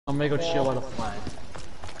I'm gonna go chill by the flag.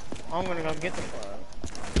 I'm gonna go get the flag.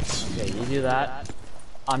 Okay, you do that.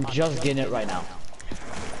 I'm just getting it right now.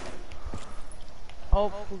 Oh,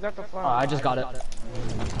 who got the flag? I just got it.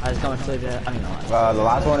 I just got my sleeve in. I mean, no. The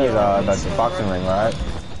last one is the boxing ring, right?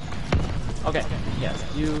 Okay, yes.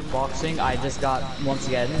 You boxing. I just got, once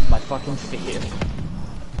again, my fucking feet.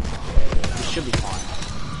 You should be fine.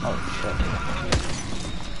 Oh shit.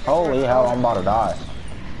 Holy hell, I'm about to die.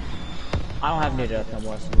 I don't have near death no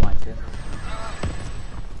more, so you might too.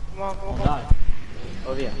 Come on, I'll die.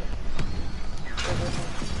 Oh yeah.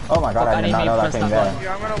 Oh my god, I did not know that thing there.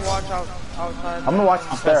 Yeah, I'm gonna watch outside. I'm gonna watch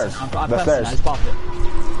the stairs. The stairs. I just popped it.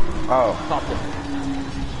 Oh. Popped it.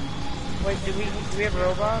 Wait, do we have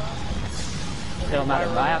robots? It don't matter.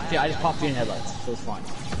 I just popped you in headlights, so it's fine.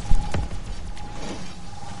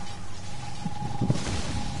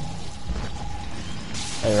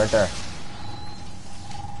 Hey, right there.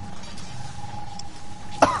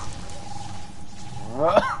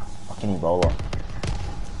 Fucking Ebola.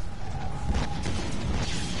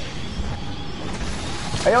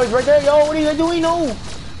 Hey, yo, he's right there, yo. What are you doing? No.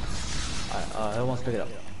 Who wants to pick it up?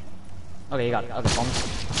 Okay, you got it. Okay, bomb.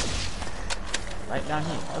 Right down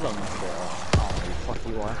here. Hello, Mr. Oh, you fuck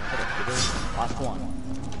you are. Last one.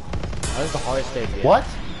 That is the hardest stage yet. What?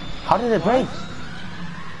 How did it break?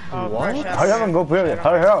 What? Hurry up and go build it.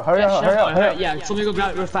 Hurry up. Yeah, so let me go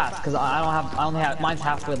grab it real fast, because I only have, mine's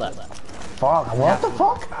halfway left. Fuck, what the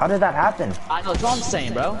fuck? How did that happen? I know, that's what I'm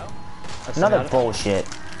saying, bro. Another bullshit.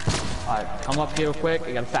 Alright, come up here real quick,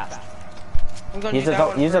 you gotta fast. Use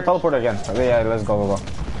the teleporter again. Okay, yeah, let's go. Let's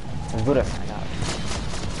do this. I got it.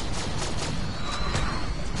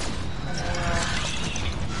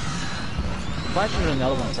 Why should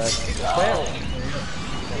another one say?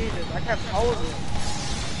 Jesus, I kept holding it.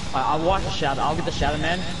 I'll watch the shadow. I'll get the shadow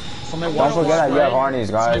man. Somebody Don't watch forget that you have harneys,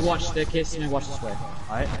 guys. Somebody watch staircase. Somebody watch this way.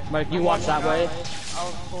 All right, Mike, you watch that way.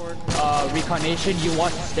 Recarnation, you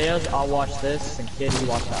watch the stairs. I'll watch this, and Kid, you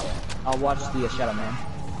watch that way. I'll watch the shadow man.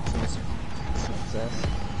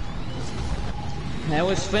 And it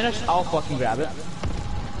was finished. I'll fucking grab it.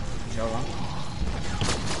 Go wrong.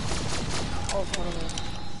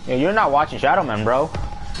 Yeah, you're not watching Shadow Man, bro.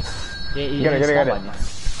 Yeah, get it.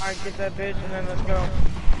 Alright, get that bitch and then let's go.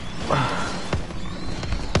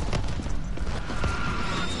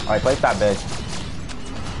 Alright, place that bitch.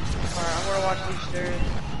 Alright, I'm gonna watch these stairs.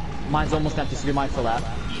 Mine's almost empty, so be mindful of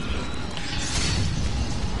that.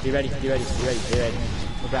 Be ready.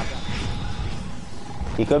 Look back.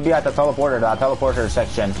 He could be at the teleporter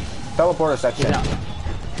section. Teleporter section. He's out.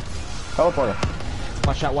 Teleporter.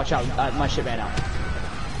 Watch out. My shit ran out.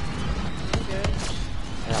 Okay.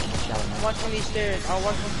 Yeah, watch out, man. I'm watching these stairs. I'll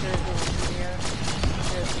watch the stairs. Yeah.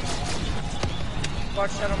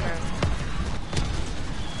 Watch Shadow Man.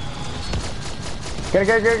 Get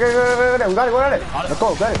it. We got it. Let's go,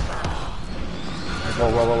 get it.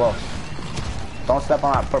 Whoa. Don't step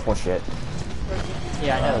on that purple shit.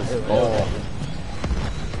 Yeah, I know. Oh.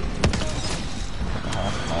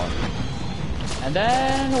 And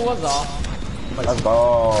then it was off. Let's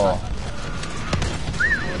go.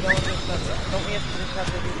 Don't we have to just have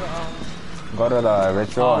to do the Go to the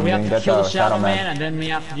ritual and we then have to get kill the the Shadow Man, and then we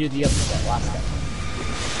have to do the other step, last step.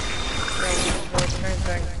 yeah, same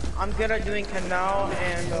thing. I'm good at doing canal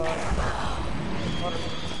and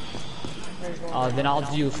Then I'll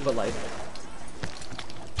do footlight.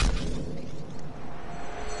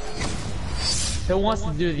 Who wants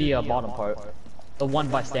to do the bottom part? The one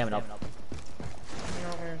by stamina.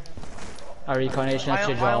 Our recarnation, that's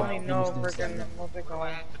your job. I only know freaking what's it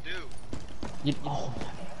going You, oh,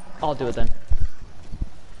 I'll do it then.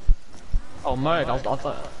 Oh, Merc, I'll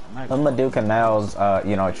I'm gonna do canals,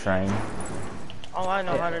 train. All I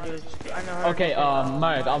know how to do is I know how okay, to do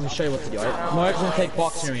Merc, I'm gonna show you what to do, alright? Merc's gonna take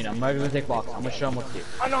boxing arena. Merc's gonna take boxing. I'm gonna show him what to do.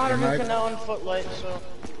 I know how to Merc. do canal and footlight, so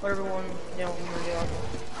whatever one you know we're doing.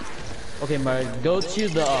 Okay, Merc, go to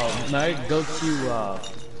the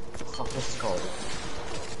what's it called?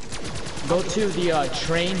 Go to the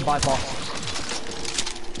train by boxing.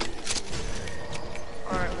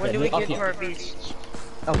 Alright, when do we get to our beasts?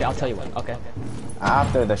 Okay, I'll tell you when. Okay.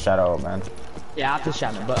 After the Shadow Man. Yeah, after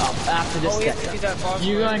Shaman, but after this we step. have to do that boss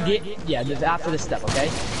You're fight. gonna get, this after this step, okay?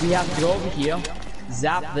 We have to go over here,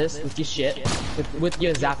 zap this with your shit, with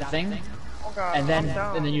your zap thing, Oh god, and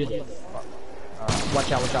then you do.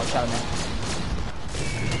 Watch out, Shaman.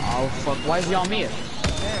 Oh fuck, why is he on me?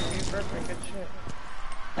 Damn, you first good shit.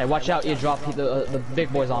 Hey, watch out, you drop the big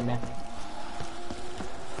boys on me.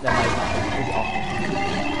 That might be awful.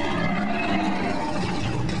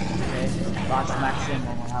 Okay, last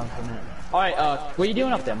maximum, we'll have a minute. Alright, what are you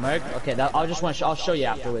doing up there, Merg? Okay, I'll show you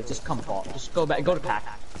afterwards. Just come fall. Just go back, go to pack.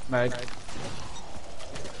 Merg.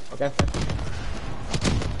 Okay.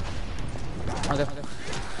 Okay.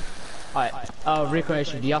 Alright,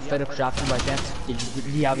 recreation, do you have fatal crafting by chance? Did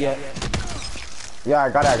you have yet? Yeah, I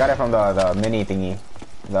got it from the mini thingy.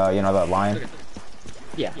 The line.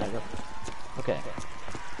 Yeah, there you go. Okay.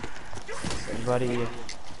 Everybody.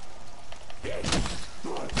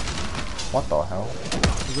 What the hell?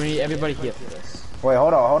 We need everybody here for this. Wait,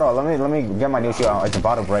 hold on. Let me get my new shield. It's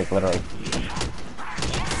about to break, literally.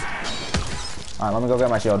 Alright, let me go get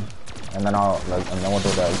my shield, and then we'll do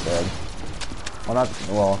the Easter egg.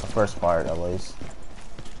 Well, the first part at least.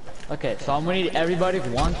 Okay, so I'm gonna need everybody,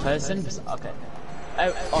 one person. Okay.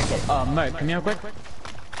 Merc, come here quick.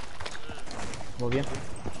 Move you.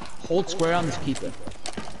 Hold square on this keeper.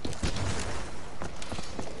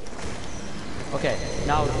 Okay,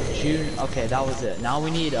 now June. Okay, that was it. Now we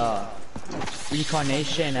need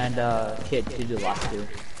Reincarnation and Kid to do the last two.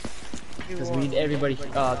 Because we need everybody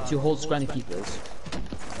to hold square on the keepers.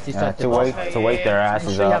 Yeah, to wake their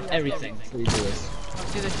asses so up. You have everything to do this.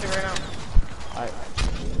 Let's do this shit right now. Alright.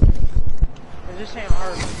 This ain't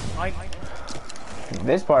hard.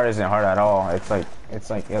 This part isn't hard at all. It's very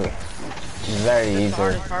easy. The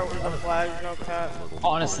hardest part was the flags, no cap.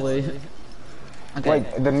 Honestly. Okay. Wait,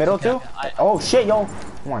 the middle two? Oh shit, yo!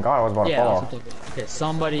 Oh my god, I was about to fall. Okay,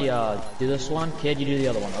 somebody do this one. Kid, you do the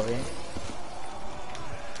other one. Okay.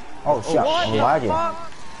 Oh shit, I'm lagging.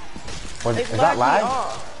 Is that lag?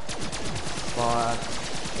 Fuck.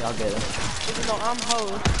 Yeah, I'll get it. Even though I'm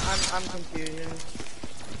host, I'm confused.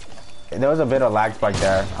 There was a bit of lag spike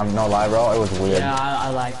there. I'm no lie, bro. It was weird. Yeah, I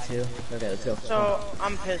like to. Okay, let's go. So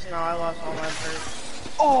I'm pissed now. I lost all my perks.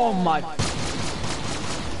 Oh my.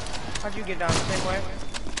 How'd you get down the same way?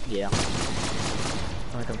 Yeah.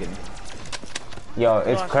 Come get me. Yo,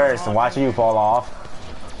 it's cursed. Watching you fall off.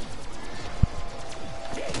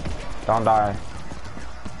 Don't die.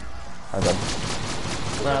 Okay.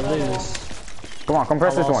 But I lose. Come on,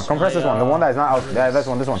 compress this one. Compress this one. The one that is not out. Yeah, this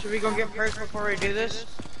one. Should we go get perks before we do this?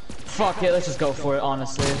 Fuck it, let's just go for it,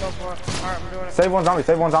 honestly. Go for it. Alright, I'm doing it. Save one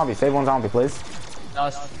zombie, please. No,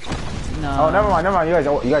 no. Oh, never mind. You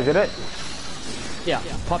guys did it? Yeah,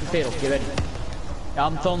 pop your fatal, get ready. Yeah,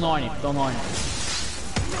 I'm throwing on you,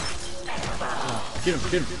 Shoot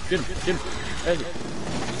him. Ready.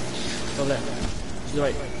 Go there. To the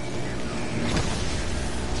right.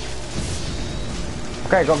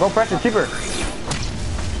 Okay, go press the keeper.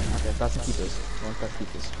 Okay, that's the keepers. One press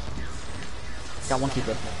keepers. Got one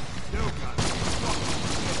keeper.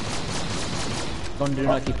 Don't do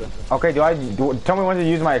not keeper. Okay, tell me when to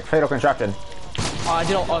use my fatal construction. I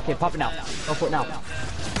did all, okay, pop it now. Go for it now.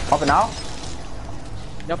 Pop it now?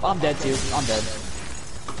 Yep, I'm dead too. I'm dead.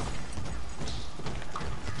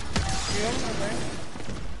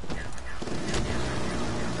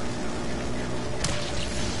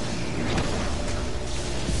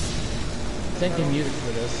 Thinking music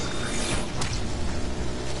for this.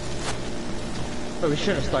 Oh, we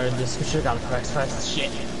should have started this. We should have got the correct first.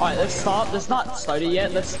 Shit. Alright, let's stop. Let's not start it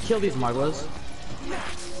yet. Let's kill these Margos.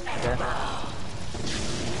 Okay.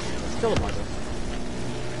 Let's kill the Margos.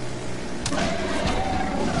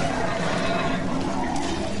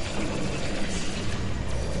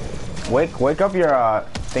 Wake up your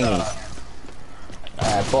thingies.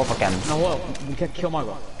 Both again. No, whoa. We can kill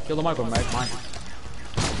Margo. Kill the Margo, Merc. Mine.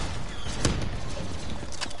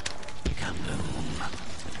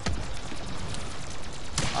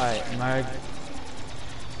 Alright, Merc.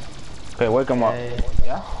 Okay, wake him up.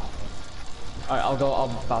 Yeah? Alright, I'm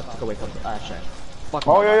about to go wake up. Shit. Fuck.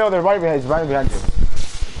 Oh, yo, they're right behind. He's right behind you.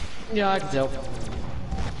 Yeah, I can tell.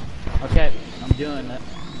 Okay, I'm doing it.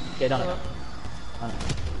 Okay, done it.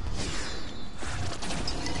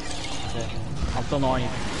 Okay, I'm still annoying you.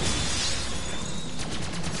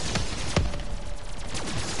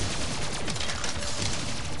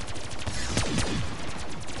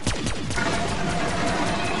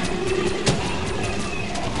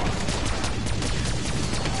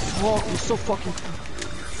 Oh, you're so fucking.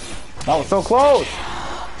 That was so close.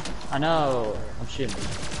 I know. I'm shooting.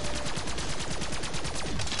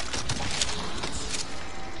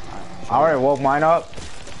 I already woke mine up.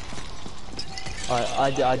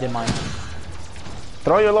 Alright, I did mine.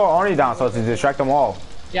 Throw your little Arnie down so to distract them all.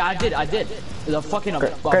 Yeah, I did. The fucking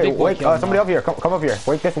Okay, big boy wake somebody up here. Come up here.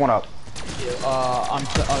 Wake this one up.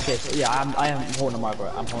 Okay, so yeah, I am holding a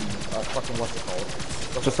Margaret. I'm holding fucking what's it called?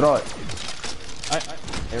 Just throw it. Alright,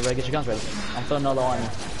 everybody get your guns ready. I'm throwing another one.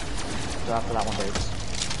 So after that one breaks.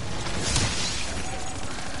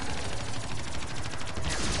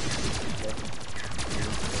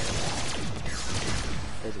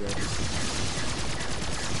 There's good.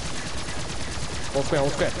 Hold square,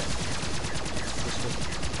 hold square.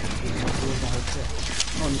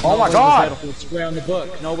 Oh my god! Hold square on the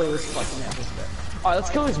book. No way, let's fucking yeah, hold square. Alright, let's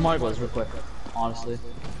kill these marbles real quick. Honestly.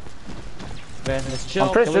 Man, let's chill.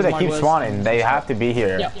 I'm pretty sure they keep marbles. spawning. They have to be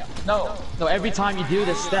here. Yeah. No, every time you do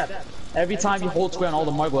this step, every time you hold square on all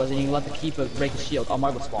the marbles and you let the keeper break the shield, our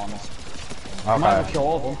marble spawns. Okay. Might kill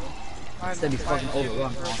all of them. Instead of be fucking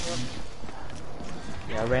overrun.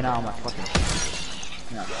 Yeah, right now I'm like fucking.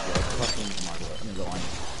 Yeah, fucking marble. Let me go on.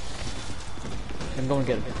 I'm going to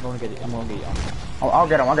get him. I'm going to get it. I'm going to get you. I'll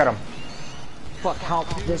get him. I'll get him. Fuck, how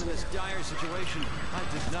this dire situation, I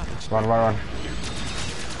did not expect. Run.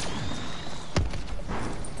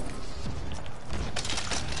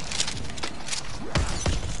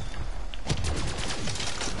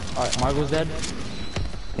 Alright, Margo's dead.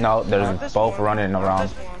 No, there's both running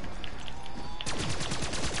around.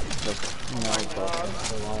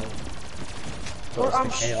 No, I'm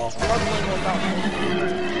struggling without.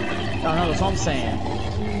 no, that's what I'm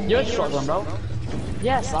saying. You're struggling, bro.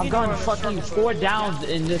 Yes, I've gone fucking 4 downs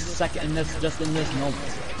in this second, just in this moment.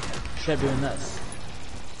 Should be doing this.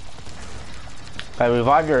 Okay,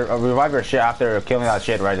 revive your shit after killing that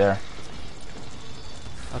shit right there.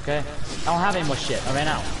 Okay. I don't have any more shit. I ran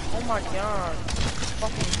out. Oh my god.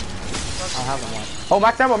 Fucking. I don't have one. Oh,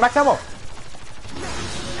 max ammo!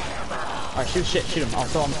 Alright, shoot him. I'm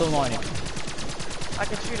still annoying him. I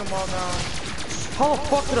can shoot them all down. How the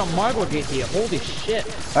fuck did a Margot get here? Holy shit.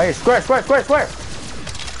 Hey, square! Close.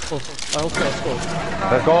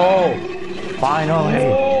 Let's go! Finally!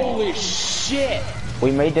 Holy shit!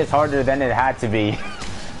 We made this harder than it had to be.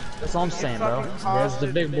 That's what I'm saying, bro. There's the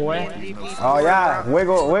big boy. Oh yeah,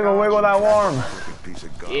 wiggle that worm.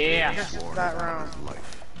 Yeah. That round.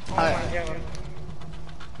 Oh my god.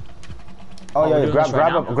 Oh yeah, we're doing this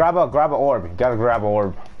right grab a orb. You gotta grab a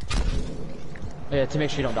orb. Yeah, to make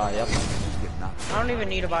sure you don't die. Yep. I don't even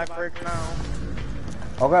need a buy perk now.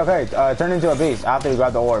 Okay. Turn into a beast after you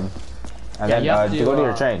grab the orb, and then you have to, go to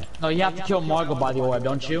your train. No, you have to kill Margot by the orb,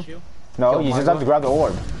 don't you? No, kill you just Margot. have to grab the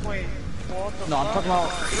orb. Wait. What the No, I'm fuck? talking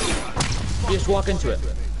about. You just walk into it.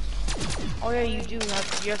 Oh yeah, you do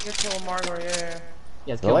have. You have to kill Margot. Yeah.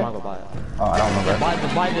 Yeah, kill Really? Margot by it. Oh, I don't remember.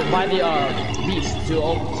 By the beast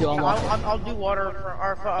to unlock. I'll do water for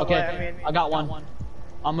our. Okay, I got one.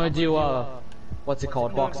 I'm gonna do what's it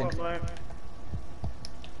called? Boxing.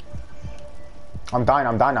 I'm dying.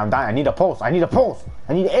 I need a pulse. I need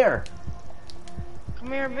air.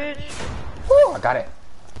 Come here, bitch. Woo, I got it.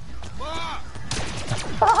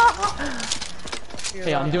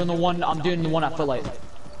 Hey, I'm doing the one at Footlight.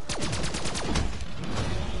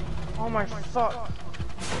 Oh my fuck.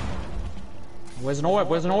 Where's an orb?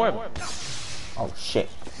 Oh shit.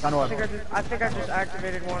 Got an orb. I think I just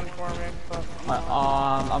activated one for me. But...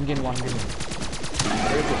 I'm getting one.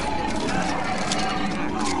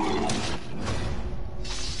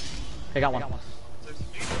 Okay, got one.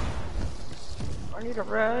 I need a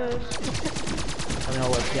res. I don't know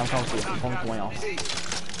what. Yeah, I'm coming for you. I'm coming for you.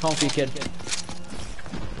 Coming for you, kid.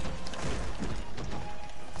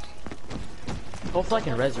 Hopefully I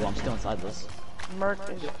can res you. I'm still inside this. Merc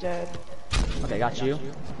is dead. Okay, got you.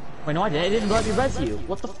 Wait, no, I didn't let me res you.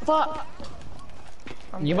 What the fuck?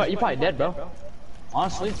 You're probably dead, bro.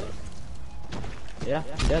 Honestly. Yeah,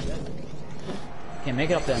 you're dead. Can't make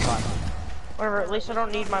it up there in time. Whatever. At least I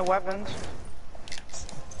don't need my weapons.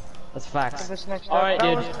 That's facts. For this next Alright,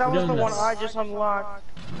 dude. That was we're the doing one this. I just unlocked.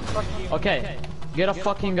 Fuck you. Okay, get a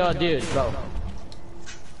fucking dude, bro.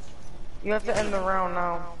 You have to end the round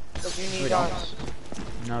now. Because you need us.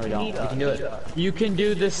 No, we don't. You can do it. You can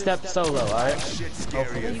do this step solo, alright? You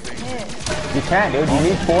can't. You can, dude. You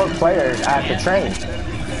need 4 players at the train.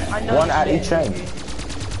 I know One you at did. each train. You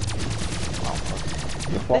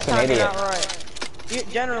This fucking time you're idiot. not right.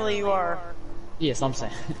 Generally you are. Yes, I'm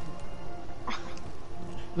saying.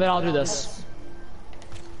 Then I'll do this.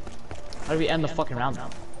 How do we end the fucking round now?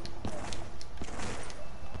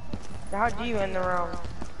 How do you end the round?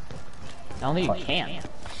 I don't think you can. I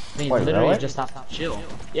think you Wait, literally really? just have to chill.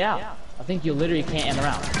 Yeah, I think you literally can't end the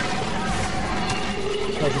round.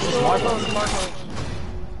 Because it's just Margot.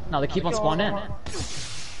 No, they keep on spawning in.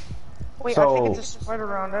 Wait, So- I think it's a spider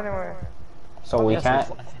round anyway. So we Yeah, can't.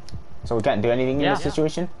 So we can't do anything in Yeah. this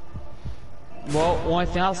situation. Well, only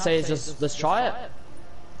thing I'll say is just let's try it.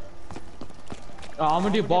 I'm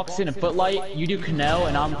gonna do boxing and footlight. You do Canal,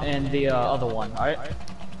 and I'm and the other one. All right?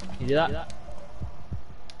 You do that?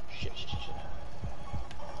 Shit.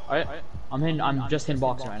 All right. I'm just in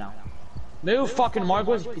boxing right now. Move, fucking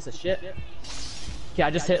Margot, you piece of shit. Okay,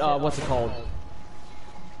 I just hit what's it called?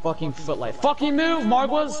 Fucking footlight. Fucking move,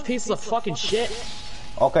 Margot, piece of fucking shit.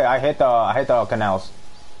 Okay, I hit the canals.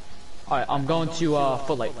 Alright, I'm going to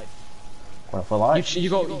Footlight. What for life? You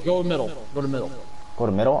go middle. Go to middle. Go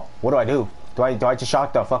to middle. What do I do? Do I just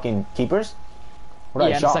shock the fucking keepers? What do I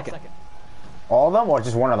Yeah, in a shock? second. All of them or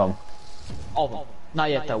just one of them? All of them. Not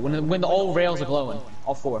yet though. When all rails are glowing,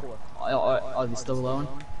 all four. Are they still glowing?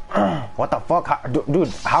 What the fuck, dude?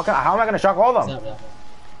 How am I gonna shock all of them?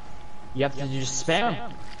 You have to just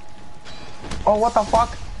spam. Oh, what the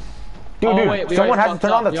fuck? Dude, Oh, wait, someone has to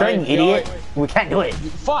turn on the train, idiot. We can't do it.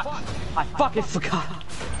 Fuck! I fucking forgot.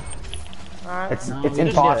 Alright. It's we just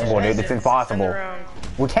impossible, did it. dude. It's impossible. Send around.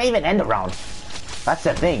 We can't even end the round. That's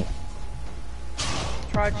the thing.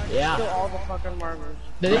 Try to Yeah. kill all the fucking markers.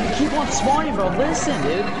 They keep on spawning, bro. Listen,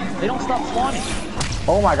 dude. They don't stop spawning.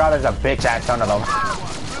 Oh my god, there's a bitch ass ton of them.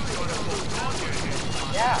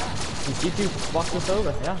 Yeah. You two fucked us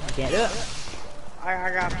over. Yeah, I can't do it.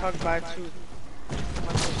 I got hugged by two. I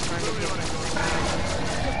was trying to get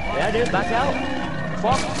my- Yeah, dude. Back out.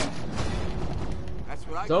 Fuck. That's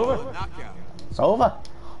what I It's call over. a knockout. It's over.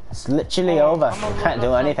 It's literally over. I'm gonna Can't look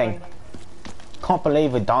do up anything. something. Can't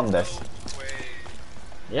believe we've done this.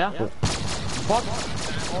 Yeah. Fuck.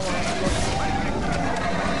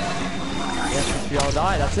 Yes, we all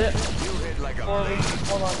die. That's it. You hit like a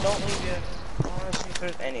Hold on, don't leave yet. I wanna see if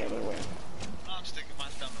there's any other way. I'm sticking my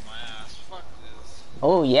thumb in my ass. Fuck this.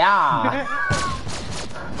 Oh yeah.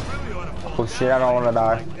 Oh shit, I don't want to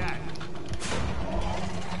die. that.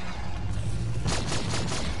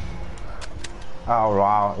 Oh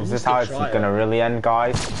wow, is this how it's Try it. gonna really end,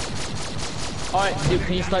 guys? Alright, dude,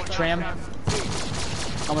 can you start tram?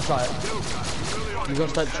 I'm gonna try it. You go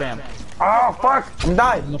start tram. Oh fuck, I'm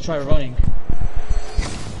dying. I'm gonna try running.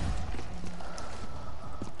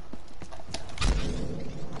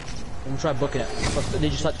 I'm gonna try booking it.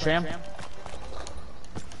 Did you start the tram?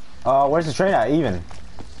 Where's the train at? Even?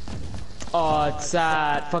 It's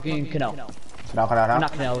at fucking Canal. No.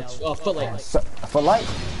 Not Canal, it's Footlight. Footlight?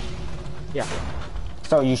 Yeah.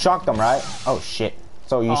 So you shocked them, right? Oh shit.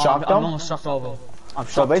 So you shocked I'm them? almost shocked all of them. I'm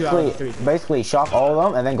So shocked 2 out of 3. basically shock all of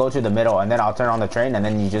them and then go to the middle and then I'll turn on the train and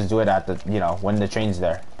then you just do it at the, when the train's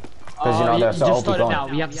there. Because you know they're so just OP start it going. now.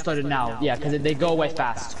 You have to start it now. Yeah, because they go away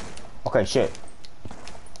fast. Okay, shit.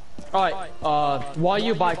 Alright, while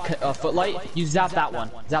you buy Footlight, you zap that one.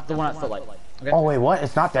 Zap the one at Footlight. Okay? Oh wait, what?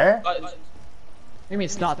 It's not there? What do you mean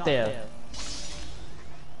it's not there?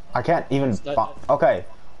 I can't even. not- Okay.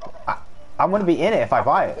 I'm gonna be in it if I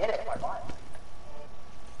buy it.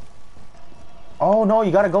 Oh no,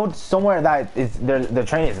 you gotta go somewhere that is the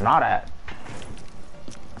train is not at.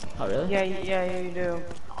 Oh, really? Yeah, you do.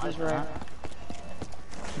 That's right.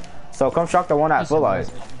 So come shock the one at Footlight.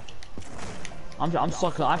 I'm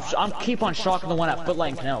stuck. I'm keep on shocking the one at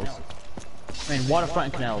Footlight and Canals. I mean, Waterfront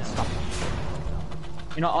and Canals.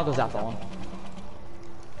 You know, I'll go zap that one.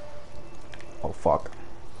 Oh fuck.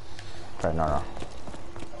 Okay, no.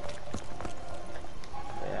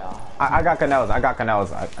 Yeah. I got canals.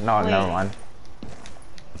 No, Wait. never mind.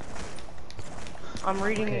 I'm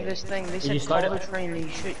reading Okay. this thing. They you said start call it? the train.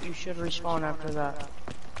 You should respawn after that.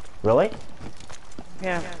 Really?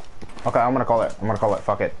 Yeah. Okay, I'm gonna call it.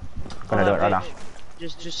 Fuck it. Gonna do it right now.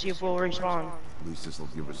 Just see if we'll respawn. At least this will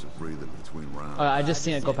give us a breather between rounds. I just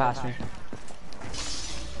seen it go past me.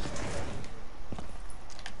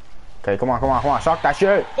 Okay, come on. Shock that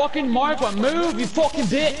shit. Fucking Mark, move, you fucking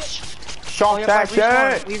bitch! Shock that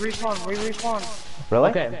shit. We respawn. Really?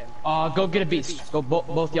 Okay, go get a beast. Go,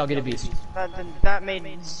 both y'all get a beast. That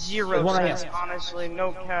made zero One right sense, here. honestly.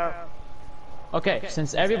 No cap. Okay,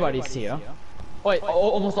 since everybody's here. Wait,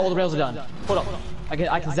 almost all the rails are done. Hold up. I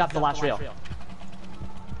can zap the last rail.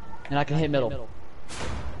 And I can hit middle.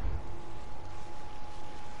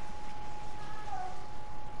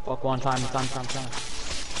 Fuck one time.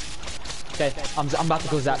 Okay, I'm about to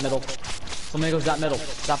go zap middle. Somebody go zap middle.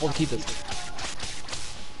 Zap all the keepers.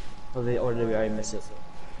 Or did we already miss it?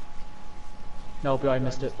 Nope, we already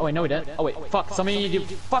missed it. Oh wait, no we didn't. Oh wait, fuck, somebody need to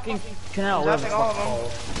do fucking Canal. whatever Zapping the all fuck of them.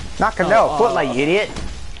 it's called. Not canal. No, Footlight, you idiot.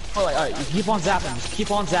 Alright, you keep on zapping. Just keep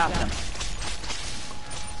on zapping.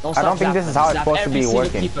 Don't I don't stop think this zapping. is how it's Zap supposed to every be single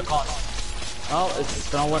working. keeper constantly. Well, it's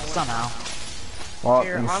gonna work somehow. Well,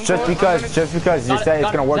 Here, I'm just going- because you Got it, say it's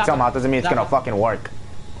got gonna it, work zap somehow it, doesn't mean it's zap gonna it. fucking work.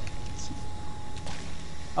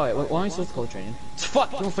 Oh wait, why am I supposed to call it training?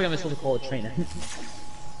 Fuck, don't forget I'm supposed to call it training.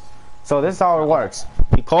 So this is how it works.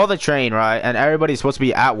 You call the train, right? And everybody's supposed to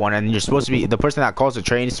be at one, and you're supposed to be the person that calls the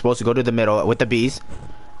train is supposed to go to the middle with the bees,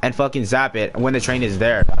 and fucking zap it when the train is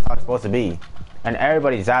there. That's how it's supposed to be. And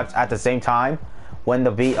everybody zaps at the same time when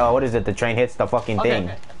the bee. What is it? The train hits the fucking thing.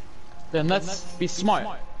 Okay. Then let's be smart.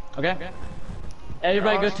 Okay?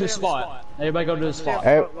 Everybody go to a spot. Everybody go to a spot.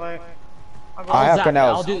 Hey. I'm I have zap it.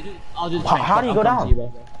 canals. I'll do the How- train. how do you go I'm coming down? to you,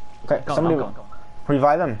 bro. Okay, Go, somebody go.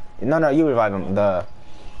 revive him. No, you revive him.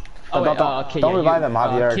 Oh, wait, Don't revive him,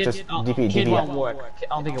 Javier. Kid, Just DP, Kid DP. won't work. I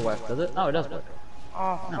don't think it works, does it? No, it does work.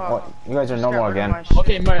 Oh, fuck. What? You guys are Just no got more rid of again. my shit.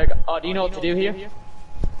 Okay, Merg, do you know what to do here? You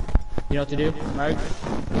know what to do, Merg?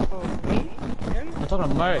 Oh, me? Him? I'm talking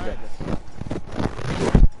to Merg.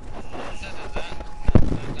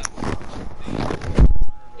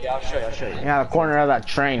 Yeah, I'll show you. Yeah, the corner of that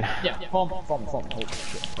train. Yeah, follow me. Holy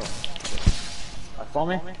shit, follow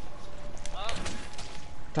me.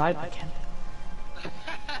 Died, I can't.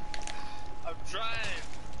 I'm trying.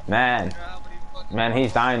 Man, How many fucking man,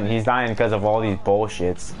 he's dying. He's dying because of all these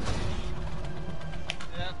bullshits.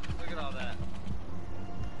 Yeah, look at all that.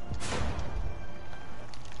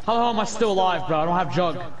 How the hell am I still alive, bro? I don't have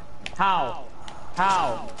jug. How?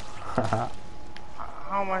 How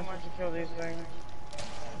am I supposed to kill these things?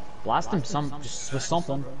 Blast him just with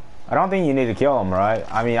something. I don't think you need to kill him, right?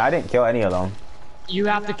 I mean, I didn't kill any of them. You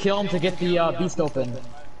have to kill him to get the beast open.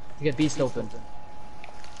 To get beast open.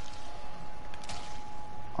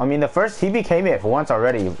 I mean, he became it once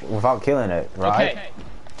already without killing it, right? Okay.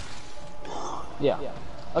 Yeah.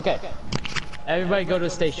 Okay. Everybody go to the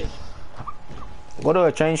station. Go to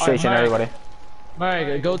a train station, Alright, everybody.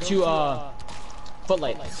 Alright, go to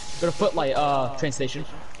Footlight. Go to Footlight train station.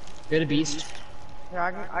 Go to Beast.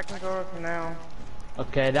 Yeah, I can go with now.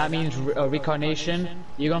 Okay, that means Recarnation.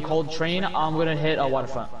 You're gonna call the train. I'm gonna hit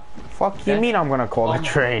Waterfront. Fuck you mean I'm gonna call the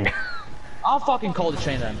train? I'll fucking call the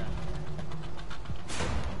train then.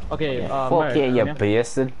 Okay, Fuck Merg, yeah, you come here.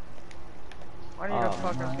 bastard. I need a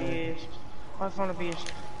fucking beast. I just want a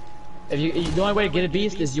beast. If the only way to get a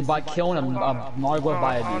beast is you by killing a Margwa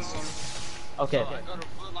by a beast. Okay. I go to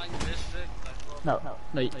foot like this shit. No,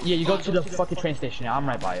 yeah, you go to the fucking train station. Yeah, I'm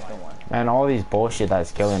right by it. Don't worry. Man, all these bullshit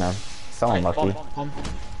that's killing him. So Alright, unlucky. follow me.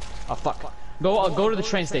 Oh fuck. Go to the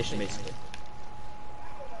train station basically.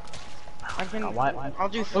 I can. Why? I'll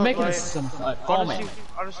do We're making footlight. this some follow me.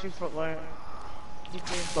 I'll just do footlight.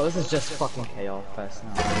 Bro, this is just fucking KO fest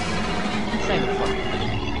now. Same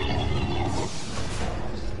fucking.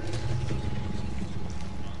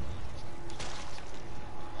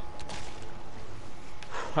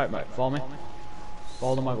 Alright, mate, follow me.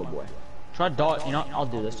 Follow the muggle boy. Try to dodge, you know, I'll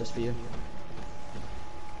do this just for you.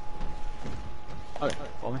 Okay,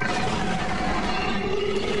 follow me.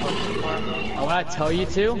 And when I tell you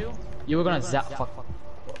to, you were gonna zap. Fuck.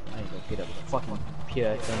 I need to go beat up the fucking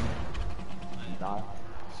Pierre thing. And die.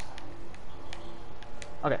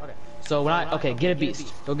 Okay, so when okay, get a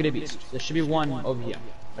beast. Go get a beast. There should be one over here,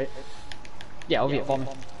 right? Yeah, over here, follow me.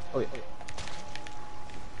 Over here.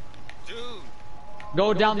 Dude.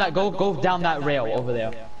 Go down that, go down that rail over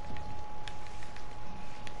there.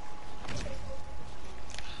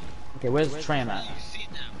 Okay, where's the tram at? You seen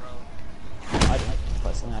that, bro? I didn't,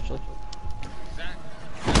 personally, actually. Exactly.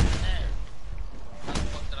 Right there. How the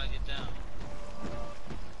fuck did I get down?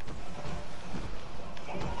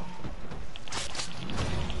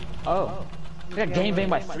 Oh. I got game banged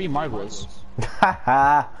by 3 Margwas.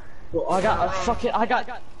 Haha. Bro, I got, I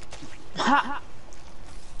got... Ha!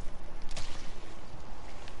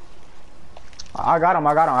 I got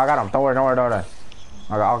him. Don't worry.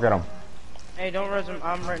 I'll get him. Hey, don't res him.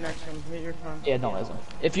 I'm right next to him. Hit your phone. Yeah, don't res him.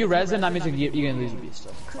 If you res him, that means you're gonna lose your beast.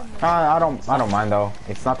 So. I don't mind though.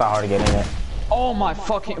 It's not that hard to get in it. Oh my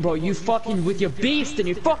fucking... Bro, you fucking with your beast and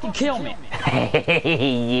you fucking kill me!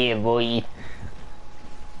 Yeah, boy.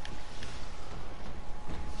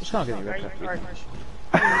 Just gonna give you a red Alright,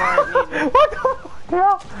 card. What the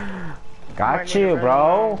hell? Got you,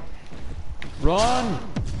 bro. Run!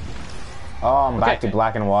 Oh, I'm back Okay. to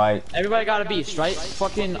black and white. Everybody got a beast, right?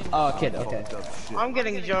 Fucking, kid, okay. I'm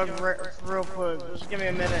getting jugged real quick. Just give me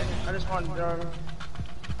a minute. I just want to jug.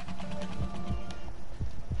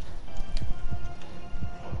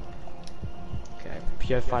 Okay,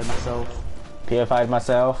 purified myself. PFI'd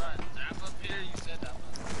myself. Zap up here, you said that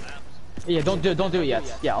was zaps. Yeah, don't do it yet.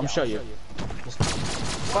 Yeah, I'm show you. Just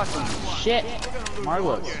fucking shit.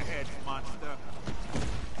 Margwas.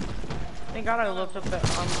 Thank God I looked up that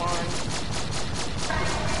online.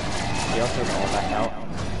 Yeah, I'll take it all back out.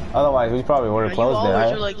 Otherwise, we probably would have You closed it. always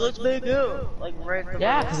Right? are like, let's make out. Like, right at the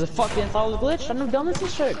Yeah, because the fucking thought it was glitched. I never done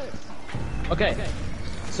this shit. Okay,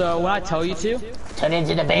 so when I tell you to, Turn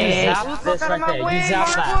into the you beast. zap Fuck this out of right my there. way, You zap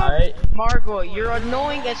that, Margwa. alright? Margot, you're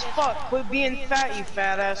annoying as fuck. Quit being fat, you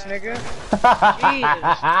fat ass nigga. Jesus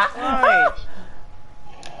Christ.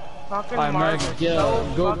 Fucking Alright, Merg,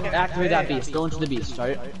 Margot, go fucking activate that fat. beast. Go into the beast,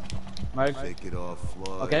 alright? Merg, Take it off,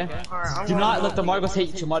 Floyd. okay? Alright, I'm Do gonna not go. let the Margwas hate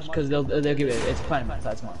you too much because they'll give it. It's plenty of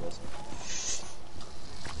besides Margwas.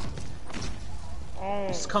 Oh.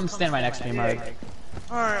 Just come stand right next to me, Mike.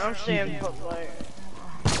 Alright, I'm staying put light.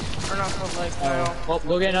 Or not put light, no. Well,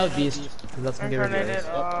 go get another beast. Because that's gonna get rid of Incarnated,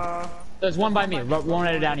 yours. There's one by me. One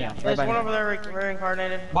right down here. Right there's by one me. over there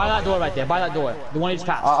reincarnated. By that door right there. By that door. The one you just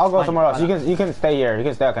passed. I'll go Behind somewhere else. by that. You can stay here. You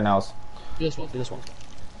can stay at canals. Do this one. Do this one.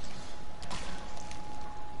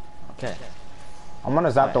 Okay. I'm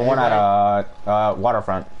gonna zap the one at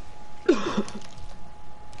waterfront.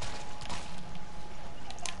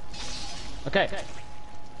 Okay.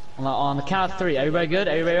 On the count of 3. Everybody good?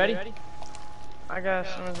 Everybody ready? I guess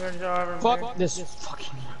I'm as ready to go. Fuck this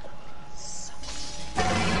fucking.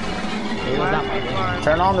 It was that one.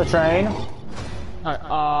 Turn on the train. Alright,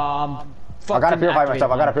 I gotta purify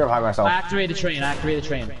myself. I gotta purify myself. I activated the train. I activated the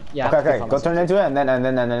train. Yeah. Okay, okay. Go turn into it and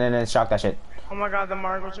then shock that shit. Oh my god, the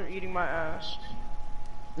Margles are eating my ass.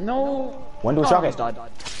 No. When do we shock it? Died.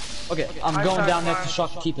 Okay, I'm going down next to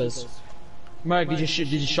shock keepers. Merc, did you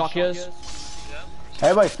shock yours?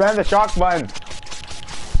 Everybody, spam the shock button.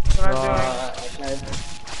 What am I doing? Okay.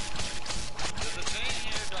 There's a train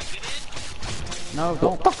here. Do I get in? No,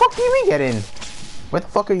 don't. What the fuck do you mean get in? Where the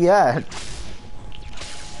fuck are you at?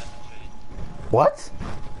 What?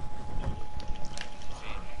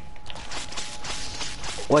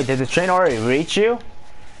 Wait, did the train already reach you?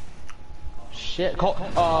 Shit. You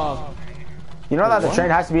know that the train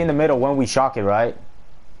has to be in the middle when we shock it, right?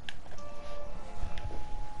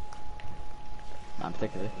 Not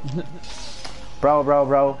particularly.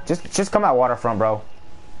 Bro. Just come at waterfront, bro.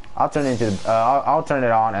 I'll turn into the, I'll turn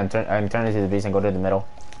it on and turn into the beast and go to the middle.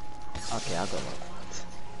 Okay, I'll go.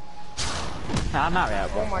 Nah, I'm not right,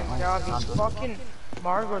 bro. Oh my god, these fucking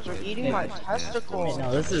Margles are eating my testicles.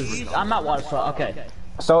 No, this is. I'm not waterfront. Okay.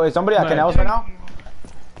 So is somebody at canals right now?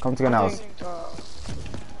 Come to canals.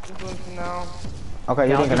 I'm doing now. Okay,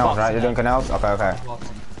 you're Yeah, doing I'll do canals, right? boxing You're doing canals? Okay.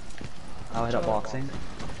 Boxing. I'll hit up boxing.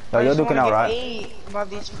 Yo, you'll do canal, right? But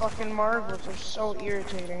these fucking Margles are so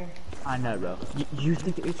irritating. I know, bro. You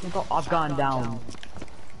think the 8 bro? I've gone down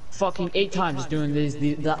fucking 8 times just doing these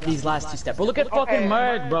last 2 steps. But look at fucking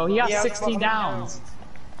Merg, bro. He got 16 downs.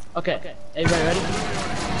 Okay, everybody ready?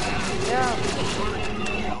 Yeah.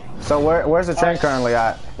 So where's the train currently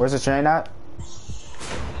at? Where's the train at?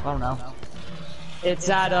 I don't know. It's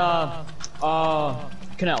at Canal.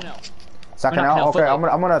 Is that We're not canal? canal, Okay, I'm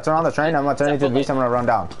gonna turn on the train. I'm gonna turn into the beast. I'm gonna run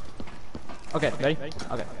down. Okay, ready?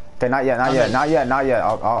 Okay. Okay, not yet.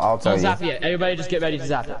 I'll tell Don't you. zap it yet. Everybody just get ready to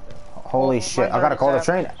zap it. Holy shit! I gotta call the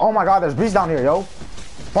train. Oh my god, there's beasts down here, yo.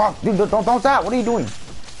 Fuck, dude, don't zap. What are you doing?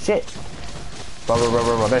 Shit. Bro,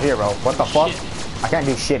 they're here, bro. What the fuck? I can't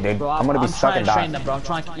do shit, dude. Bro, I'm gonna be stuck and die. train them, bro. I'm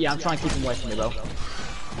trying to keep them away from me, bro.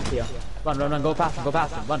 Yeah. Run, go past them,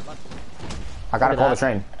 run. I gotta call the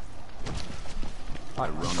train.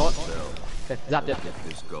 Alright, call it. Okay, zap it.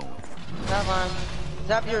 It's going. Zap mine.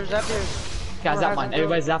 Zap yours. Okay, zap mine.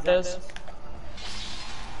 Everybody zap those.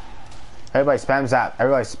 Everybody spam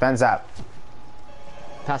zap.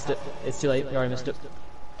 Passed it. It's too late. You already missed it.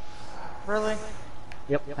 Really?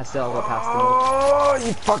 Yep, I still go past Oh,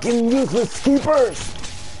 you fucking useless keepers!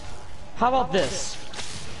 How about this?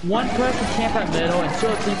 One person camp at middle and 2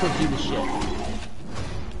 other people do the shit.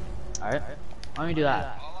 Alright. Let me do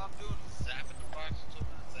that. All I'm doing is zapping the box until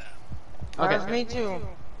it's zapped. Okay. That's me too.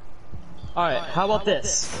 Alright, how about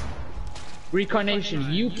this?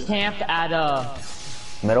 Reincarnation, you camp at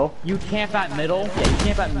Middle? you camp at middle. Yeah, you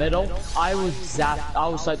camp at middle. I will start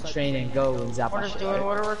the train and go and zap We're my just shit. doing Right?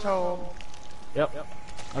 what we're told. Yep.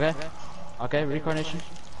 Okay. Okay, reincarnation.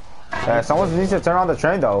 Someone needs to turn on the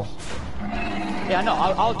train though. Yeah, no,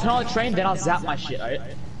 I'll turn on the train, then I'll zap my shit, alright?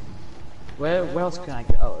 Where else can I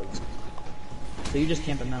go? Oh, so you just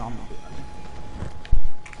camp at middle. I'm not doing that.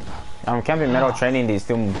 I'm camping middle training these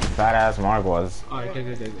 2 fat ass Margwas. Alright,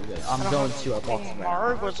 good. I'm going to a box.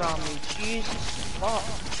 Marg was on me. Jesus fuck.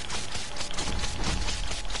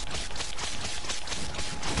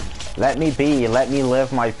 Let me be. Let me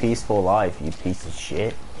live my peaceful life, you piece of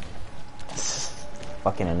shit.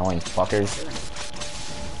 Fucking annoying fuckers.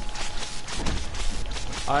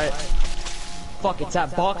 Alright. Fuck, it's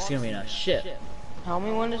that boxing arena. Shit. Tell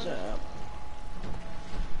me when is it?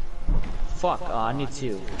 Fuck, I need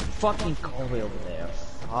to. Fucking all the way over there.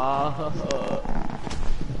 Ah,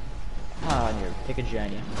 here, pick a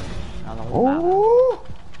Jenny. On the whole map.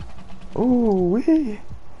 Ooh wee.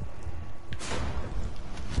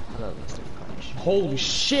 Holy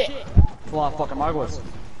shit! That's a lot of fucking Margwas.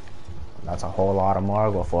 That's a whole lot of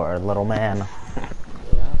Margwa for a little man.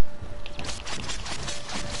 Yeah.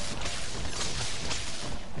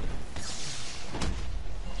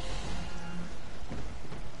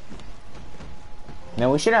 Man,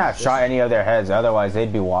 we shouldn't have shot any of their heads, otherwise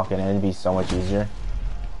they'd be walking and it'd be so much easier.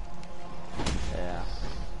 Yeah.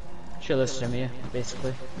 should listen to me,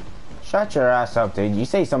 basically. Shut your ass up, dude. You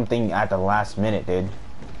say something at the last minute, dude.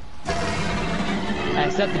 I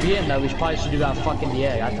said at the beginning though, we probably should do that fucking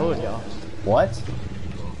DA. I told y'all. What?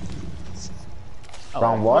 Oh,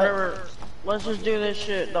 From what? Whatever. Let's just do this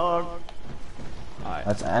shit, dog. Alright.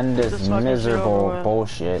 Let's end this This fucking miserable shit over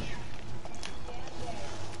bullshit.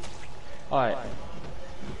 Alright.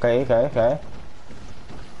 Okay.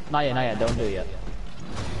 Not yet, don't do it yet.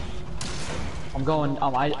 I'm going,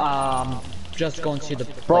 just going to the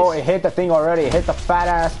Bro, place. it hit the thing already. It hit the fat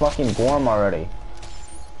ass fucking Gorm already.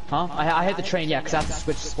 Huh? I hit the train, yeah, because I have to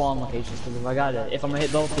switch spawn locations, because if I got it, if I'm gonna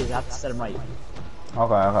hit both these, I have to set them right.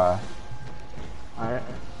 Okay. Alright.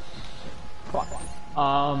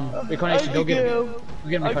 Reconation, go get him. Go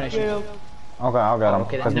get him, Reconation. Okay, I'll get him.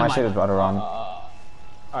 Okay, Because then my never shit is mind. about to run.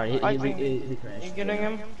 Alright, You Reconation. getting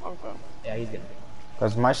him? Okay. Yeah, he's good.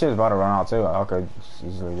 Because my shit is about to run out too. I could just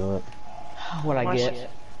easily do it. What'd I get?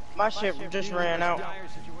 My shit just ran out.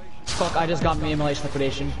 Fuck, I just got me emulation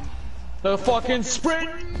liquidation. The fucking sprint!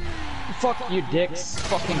 Fuck you dicks.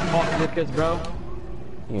 Fucking cock lickers, bro.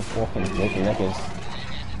 You fucking dick knickers.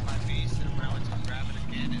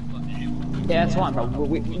 Yeah, that's fine,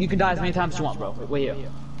 bro. You can die as many times as you want, bro. We're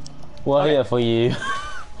here. We're here for you.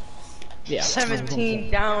 Yeah.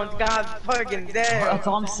 17 down, god fucking damn. That's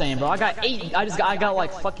all I'm saying, bro. I got 8. I got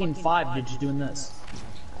like fucking 5 just doing this.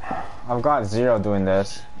 I've got 0 doing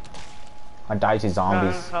this. I died to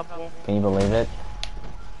zombies. Can you believe it?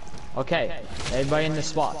 Okay, everybody in the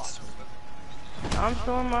spots. I'm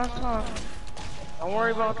throwing my son. Don't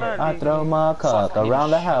worry about that. I dude. throw my cock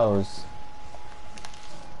around the house.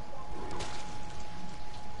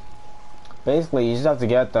 Basically, you just have to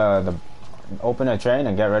get the open a train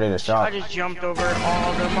and get ready to I shot. just jumped over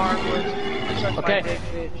all the marbles. Suck my Okay. dick,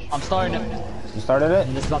 bitch. I'm starting it You started it?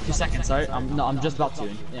 in just about 2 seconds, alright? I'm just about to.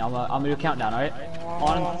 Yeah, I'm gonna do a countdown, alright?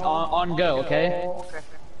 On go, okay? Okay.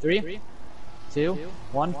 3, 2,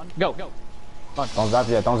 1, go. Don't zap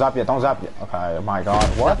yet, don't zap yet, don't zap yet. Okay, oh my god,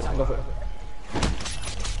 what? Go for it.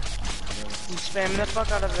 I'm spamming the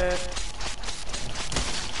fuck out of it.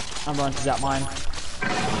 I'm running to zap mine.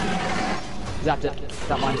 Zapped it.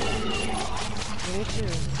 Zap mine. Me too.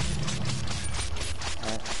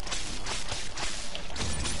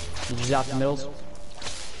 Did you zap the middles?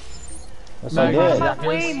 Yes, No, I you did. got Fuck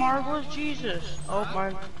way, marbles, Jesus. Oh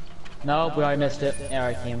my. No, we already missed it. Yeah,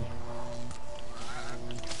 alright, team.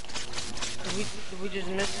 Did we just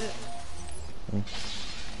miss it?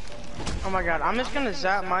 Oh my god, I'm just gonna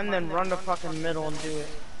zap mine then run the fucking middle and do it.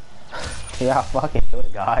 Yeah, fucking do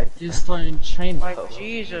it, guys. Just starting train. Like,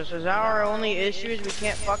 Jesus, is that our only issue is we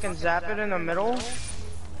can't fucking zap it in the middle?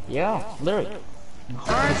 Yeah, literally.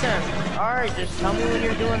 Alright then. Alright, just tell me when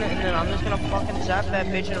you're doing it and then I'm just gonna fucking zap that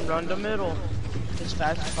bitch and run the middle. As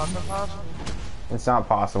fast as fucking possible. It's not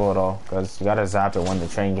possible at all, because you gotta zap it when the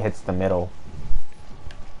train hits the middle.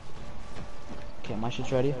 Okay, my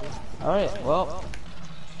shit's ready. Alright, well.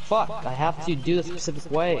 Fuck, I have to do the specific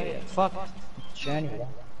way. Fuck. Journey.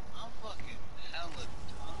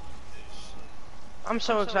 I'm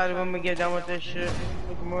so excited when we get done with this shit.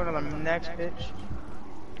 We can move on to the next bitch.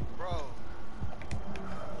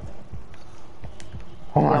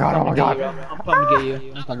 Oh my god, oh my god. I'm coming to get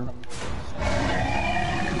you. I'm coming.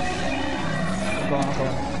 I'm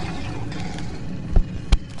going.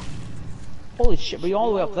 Holy shit, were you all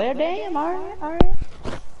the way up there? Damn, alright.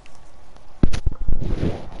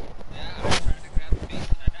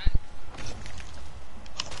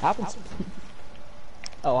 Happens.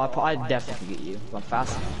 Oh, I definitely get you. I'm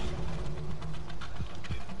fast enough.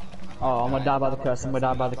 Oh, I'm gonna die by the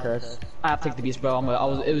curse. I have to take the beast, bro. I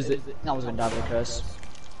was gonna die by the curse.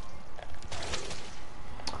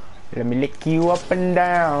 Let me lick you up and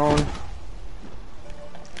down.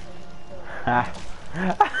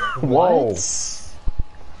 Whoa. What?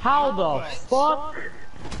 How the fuck?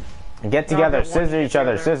 Get together, scissor each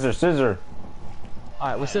other, scissor.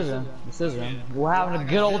 Alright, we're scissoring. We're having a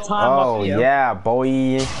good old time Oh up here. yeah,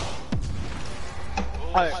 boy.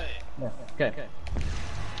 Alright. Yeah, okay.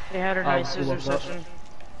 They had a nice scissor session.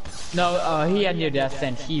 No, he had near death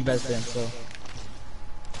and he resident, so.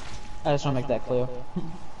 I just wanna make that clear.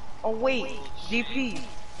 Oh wait, DP.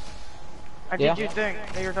 I Yeah? did your thing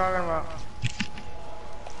that you were talking about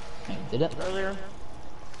Did it? earlier.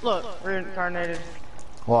 Look, reincarnated.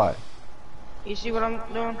 What? You see what I'm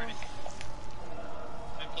doing?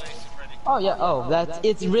 Oh yeah,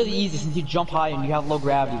 it's really easy since you jump high and you have low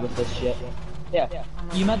gravity with this shit. Yeah,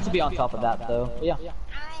 you meant to be on top of that though, but yeah.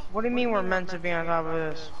 What do you mean we're meant to be on top of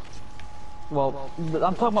this? Well,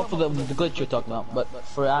 I'm talking about for the glitch you're talking about, but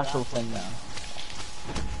for actual thing now.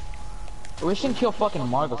 We should kill fucking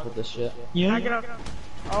Margos with this shit. Can I get up?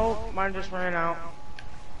 Oh, mine just ran out.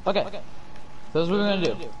 Okay. This is what we're gonna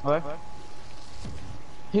do. Okay.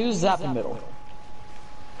 Who's zapping middle?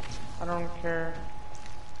 I don't care.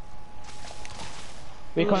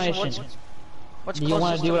 Reincarnation. What's Do you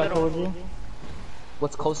want closest to do what I middle? told you?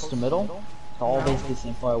 What's closest to middle? They're all basically the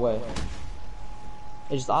same far away.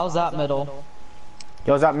 It's just I was at middle.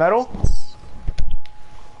 Yo, is that metal?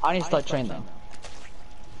 I need to start training them.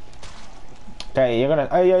 Okay, you're gonna.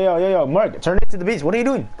 Hey, yo, Merc, turn it to the beast. What are you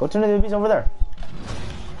doing? Go turn it to the beast over there.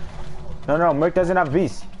 No, Merc doesn't have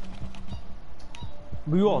beast.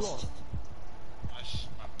 We lost. My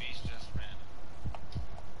beast just ran.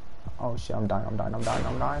 Oh shit, I'm dying.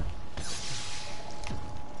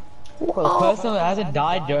 Well, the person that hasn't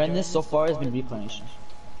died during this so far has been Reincarnation.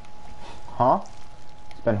 Huh?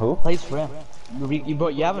 It's been who? Plays for him.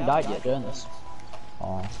 You haven't died yet during this.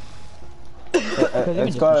 Oh. Because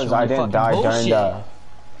It's because I didn't die during the.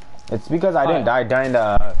 It's because I didn't die during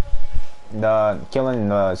the killing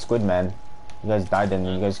the squid man. You guys died and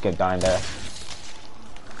you guys get dying there.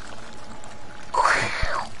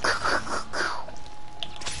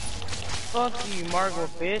 Fuck you, Margot,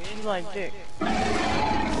 bitch. You like dick.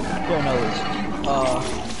 Here knows. Yeah, I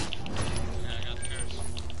got the curse.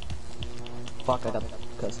 Fuck, I got the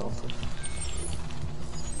curse also.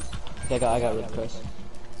 Okay, I got rid of the curse.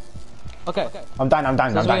 Okay. I'm dying. So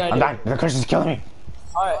I'm dying. The curse is killing me.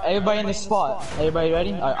 Alright, everybody in this spot. Everybody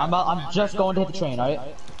ready? Alright, I'm just going to hit the train, alright?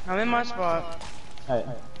 I'm in my spot. Alright.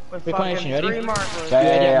 With Reincarnation, fucking ready? 3 markers. You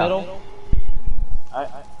ready Yeah. at middle?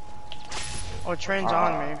 Alright. Oh, train's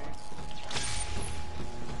on me.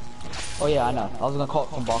 Oh yeah, I know. I was gonna call it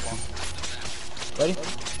from boxing. Ready?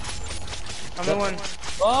 I'm in one.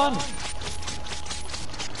 Run!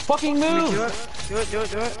 Fucking move! Do it. Do it.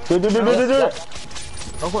 Do it.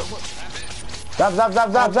 Go for it. Zap.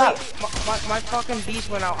 My fucking beast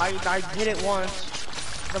went out. I hit it once.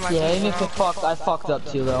 Then my Yeah, beast even went if it out. fucked, I fucked up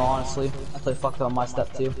too though, honestly. I played fucked up on my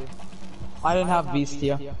step too. I didn't have beast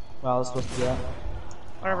here. Well, I was supposed to do that.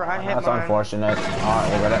 Whatever, I hit That's mine. unfortunate.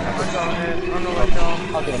 Alright, I'm gonna hit. I'm gonna let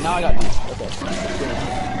go. Okay, now I got beast. Okay.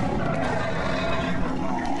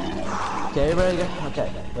 Okay, everybody go. Okay,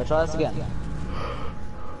 let's try this again.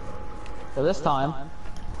 So this time,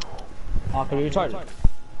 I can recharge it.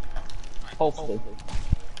 Hopefully.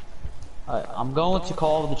 Alright, I'm going to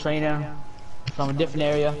call the trainer from a different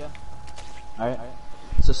area. Alright.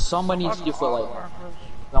 So somebody needs to do foot light.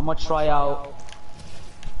 I'm gonna try out.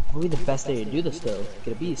 What would be the best area to do this though?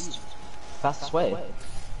 Get a beast. Fastest way. I'm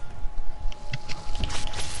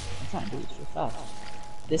trying to do this real fast.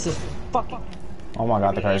 This is fucking. Oh my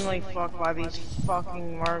god, the curse. Anally fucked by these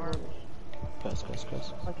fucking markers. Curse.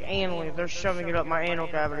 Like anally, they're shoving it up my anal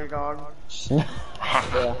cavity, dog. Yeah.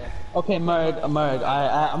 Okay, Merg, I'm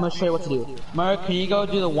gonna show you what to do. Merg, can you go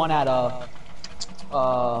do the one at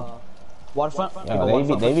waterfront?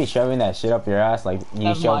 Yo, they be shoving that shit up your ass like you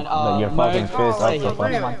Never shove mind, your fucking Merg, fist stay up here, the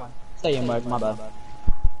fucking. never mind. Stay here, Merg, my bad.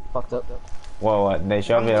 Fucked up. Whoa, what? They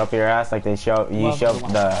shove it up your ass like they shove you Well, shove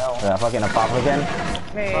the fucking Republican?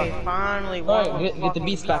 Hey, finally, one Alright, get the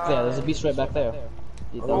beast back there. There's a beast right back there.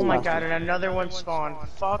 Oh my god, and another one spawned.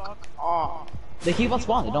 Fuck off. They keep on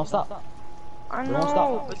spawning, they don't stop. I They know. won't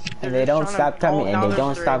stop. but And they're they don't trying stop to- coming, oh, and now they there's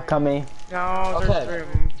don't three. stop coming. No, there's Okay. 3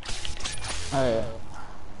 of them. Alright.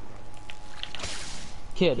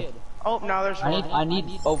 Kid, Oh, now there's one. I need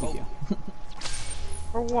over here.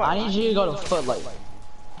 For what? I need you to go to footlight.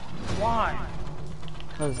 Why?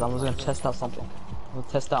 Cause I was gonna test out something. I'm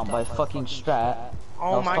gonna test out my fucking strat. I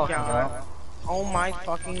Oh was my talking god. about. Oh my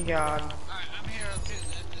fucking god. Alright, I'm here too.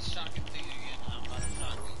 This shotgun thing again. I'm about to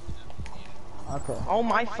shotgun. Okay. Oh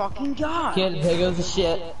my fucking god. Kid, there goes the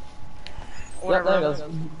shit. Yep, Whatever. there it goes.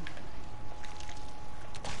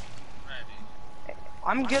 Ready.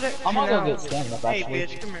 I'm good at. I'm gonna now. go get stand up Hey, actually.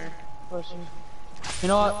 bitch, come here. Listen. You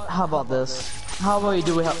know what? How about this? How about we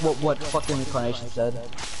do what fucking Reincarnation said?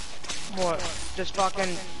 What? Just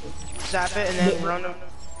fucking zap it and then run the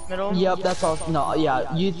middle? Yep, that's all. No,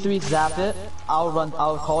 yeah, you three zap it. I'll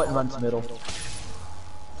call it and run to middle.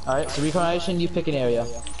 Alright, so Reincarnation, you pick an area.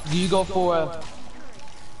 Do you go for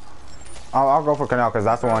I'll go for Canal because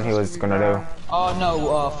that's the one he was gonna do. oh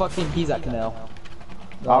no, fucking he's at Canal.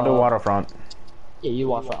 I'll do Waterfront. Yeah, you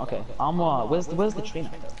walk front. Okay. I'm where's the train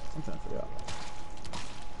at though? I'm trying to figure out.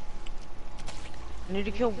 I need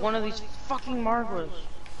to kill one of these fucking marbles.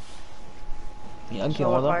 Yeah, I can So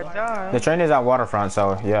kill if one I of them. die, The train is at Waterfront,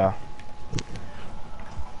 so yeah.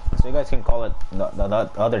 So you guys can call it the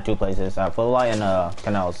other two places, Footlight and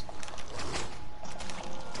Canals.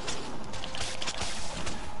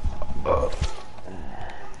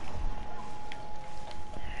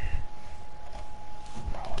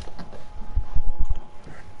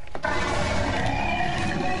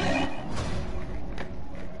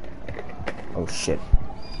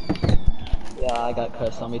 I got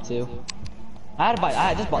cursed on me too. I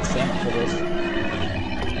just bought sandwich for this.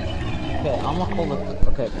 Okay, I'm gonna call the.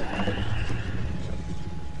 Okay.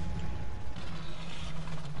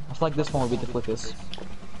 I feel like this one will be the quickest.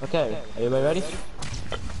 Okay, are everybody ready?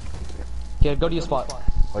 Okay, go to your spot.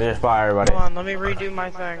 Where's your spot, everybody? Hold on, let me redo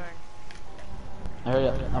my thing. Hurry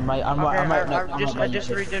up. I'm right. I'm Okay, right. I'm I just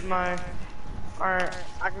redid my. Alright,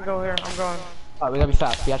 I can go here. I'm going. Alright, we gotta be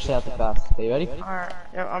fast. We actually have to be fast. Okay, you ready? Alright,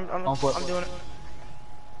 yeah, I'm doing it.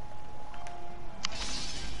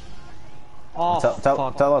 Oh,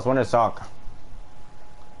 fuck. Tell us when to talk.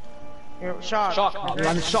 Here, shock. Shock. Okay.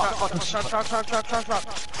 I'm shock.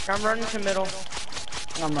 Shock. I'm running to middle.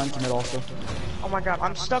 I'm running to mid also. Oh my god,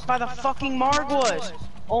 I'm stuck by the fucking Marguas.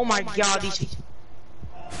 Oh my god, these.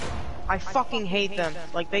 I fucking hate them.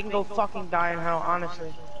 Like, they can go fucking die in hell,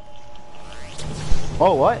 honestly.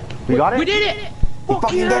 Oh, what? We got it? We did it! We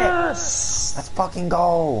fucking did it! Yes! Let's fucking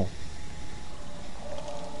go!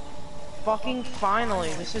 Fucking finally.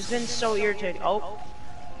 This has been so irritating. Oh,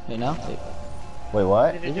 You know? Wait,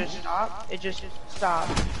 what? did it just stop? It just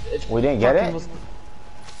stopped. We didn't get it?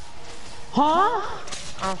 Huh?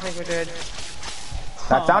 I don't think we did.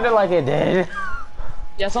 That sounded like it did.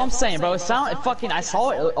 Yeah, that's what I'm saying, bro. It fucking. I saw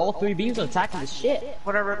it. All 3 beams were attacking the shit.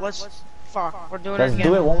 Whatever, let's. Fuck, we're doing Let's it again.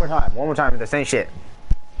 do it one more time. One more time. The same shit.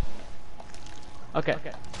 Okay.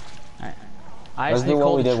 Alright. I Let's just do need to what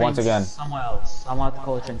call we the did train once again. Somewhere else. I want to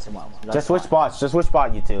call the train somewhere else. That's Just switch fine. spots. Just switch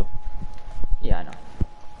spot, you two. Yeah, I know.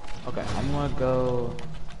 Okay, I'm gonna go.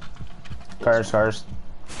 Curse. I'm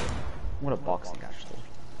gonna boxing actually.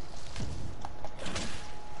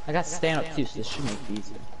 I got stand up too, so this should make it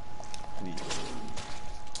easier.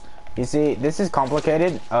 You see, this is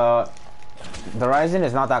complicated. The Ryzen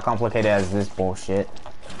is not that complicated as this bullshit.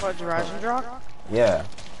 What, the Rising Drop? Yeah.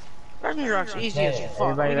 Rising Drop's easy as fuck.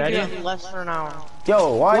 Everybody We can do ready? it in less than an hour.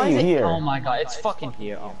 Yo, why are you is it? here? Oh my god, it's fucking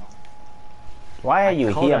here. Oh. Why are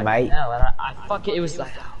you Called here, it mate? Canal, and I fuck it. It was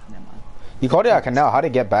like, oh, never mind. You called it a canal. How to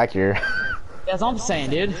get back here? That's what I'm saying,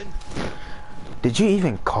 dude. Did you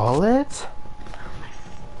even call it?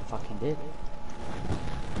 Fucking did.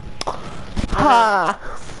 Ha!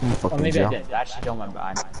 Or maybe I did. I actually don't remember.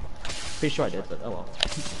 I'm pretty sure I did, but oh well.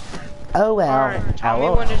 Oh well. Alright, tell me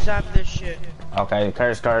when to zap this shit. Okay,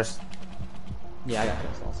 curse. Yeah, I got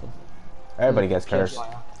this also. Everybody gets cursed.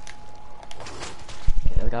 Okay,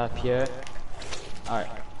 I got up here. Alright.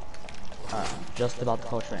 Alright, just about to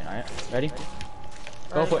call train, alright? Ready?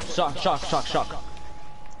 Go for it. Shock.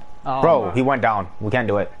 Oh, Bro, he went down. We can't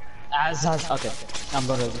do it. okay. I'm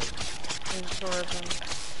going to.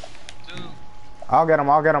 Dude, I'll get him.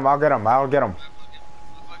 my fucking Michael's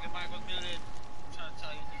muted. I'm trying to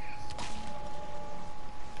tell you niggas.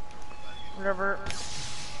 Whatever.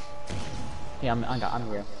 Yeah, I'm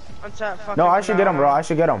here. Untap fucking. No, I should get him, bro. I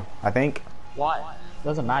should get him. I think. Why?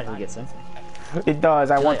 Doesn't matter who gets him. It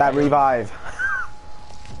does. I want that revive.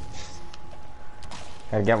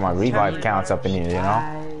 Gotta get my revive counts up in here, you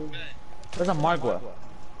know? There's a Margwa.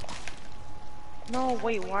 No,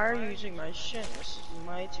 wait, why are you using my shit? This is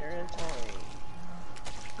my territory.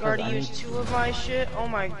 You already used 2 of my shit? Oh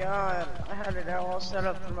my god. I had it all set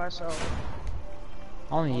up for myself.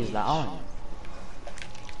 I only use that. I only.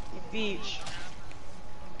 You beach.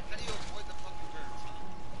 How do you avoid the fucking birds?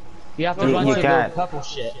 You have to You run to the can't. purple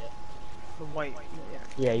shit. The white.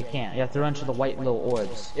 Yeah, you can't. You have to run to the white little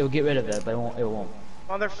orbs. It will get rid of it, but it won't. It won't.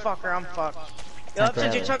 Motherfucker, I'm fucked. Yup,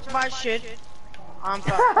 since you took my shit, I'm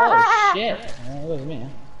fucked. Oh shit! It was me.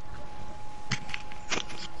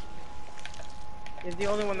 You're the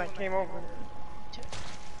only one that came over.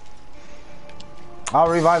 I'll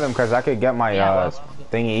revive him because I could get my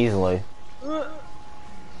thingy easily.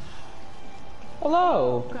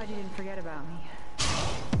 Hello. Glad you didn't forget about me.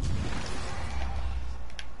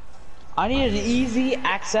 I need an easy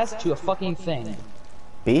access to a fucking thing.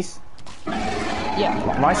 Beast?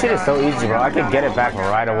 Yeah. My shit is so easy, bro. I could get it back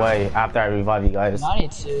right away after I revive you guys. I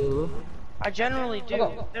need to. I generally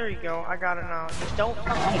do. There you go. I got it now. Just don't.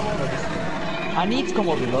 I need to come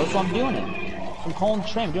over, bro, so I'm doing it. I'm calling the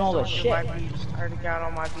train, I'm doing all this shit. My beast. I already got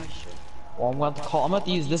all my beast shit. Well, I'm going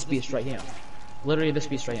to use this beast right here. Literally this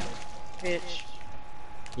beast right here. Bitch.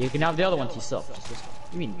 You can have the other one to yourself. Just this one.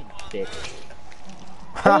 You mean bitch.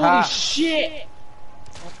 Holy shit!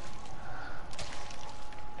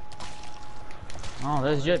 Oh,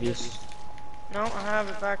 there's your beast. No, I have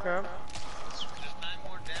it back up. There's 9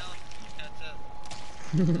 more down. Catch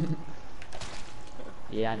up.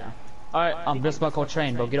 Yeah, I know. Alright, I'm just about to call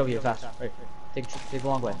train, bro. Get over here fast. Right. Take the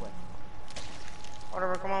long way.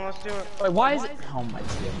 Whatever, come on, let's do it. Wait, why is it? Oh my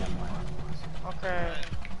god, never mind. Okay,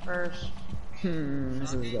 first.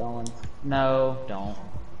 This is going. No, don't.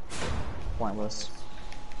 pointless.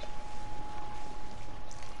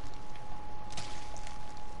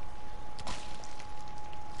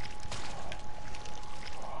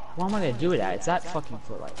 What am I gonna do with that? It's that fucking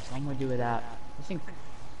foot light. So I'm gonna do with that. I think.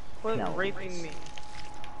 Quit No. raping me.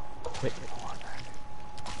 Quit.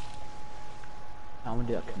 I'm gonna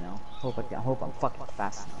do that now. Hope I'm fucking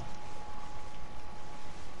fast enough.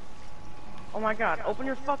 Oh my god, open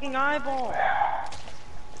your fucking eyeball!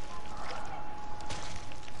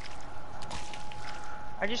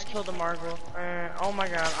 I just killed a Margot. Oh my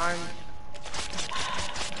god,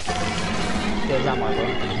 There's that Marco.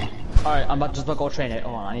 Alright, I'm about to go train it.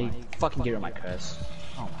 Hold on, I need to fucking get rid of my curse.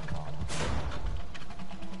 Oh my god.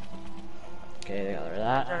 Okay, they got rid of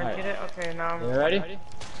that. Trying to Alright. get it? Okay, now You ready?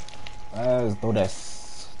 Let's do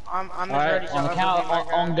this. I'm as Alright, ready on the to count, my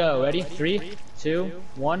guy. on go. Ready? 3, 2,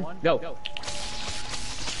 1, go.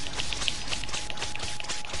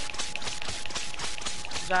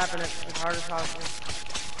 Zapping it as hard as possible.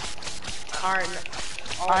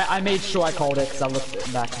 Alright. I made sure I called it because I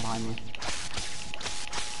looked back behind me.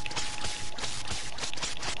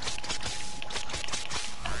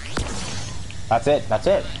 That's it. That's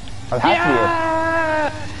it. That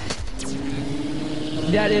has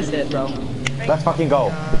to That is it, bro. be it. Let's fucking go.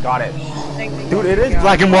 Got it. Dude, it is God.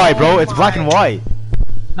 black and white, bro. It's black and white.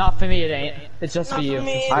 Not for me, it ain't. It's just for Not you. for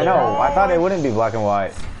me. I know. I thought it wouldn't be black and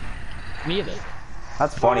white. Me either.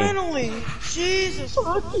 That's funny. Finally! Jesus!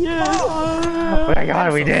 Oh my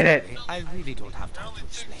god, we did it. I really don't have time to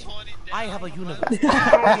explain. I have a universe.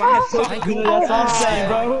 That's what I'm saying,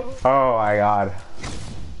 bro. Oh my god.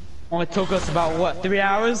 Only took us about, what, 3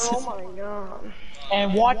 hours? Oh my god.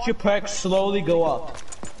 And watch your perks slowly go up.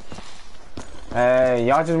 Hey,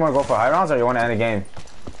 y'all just want to go for high rounds or you want to end the game?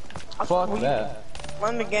 Fuck that.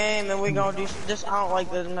 Win the game and we gonna do this. I don't like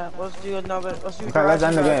this map. Let's do another. Let's do. Okay, let's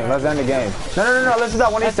end the game. Let's end the game. No. Let's do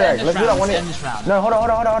that one Easter egg. Let's do that one. End this round. No, hold on.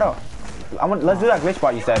 Let's do that glitch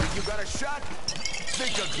spot you said. You got a shot?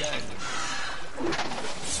 Think again.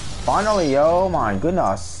 Finally, yo, my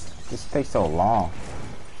goodness. This takes so long.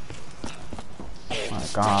 Oh my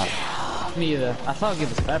god. Me either. I thought I'd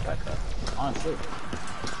give us a backpack though. Honestly.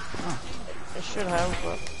 It should have,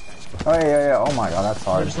 but. Oh yeah. Oh my god, that's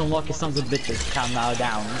We're hard. just unlucky sons of bitches count now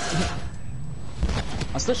down.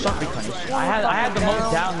 I'm still shot replenished. I had the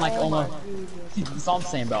most down like almost. That's all I'm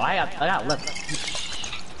saying, bro. I got left.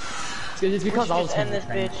 It's because I was End this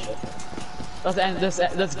bitch.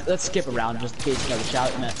 Let's skip around just in case you have a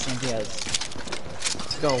shout and that same thing as.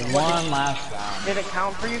 Let's go one last round. Did it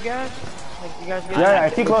count for you guys? Like you guys get Yeah,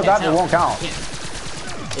 if you close out, it won't count. We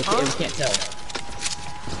can't tell.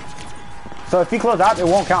 So if you close out, it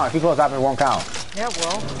won't count. If you close out, it won't count. Yeah,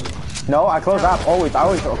 well. No, I close out always. I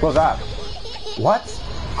always close out. What?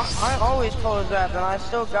 I always close that, and I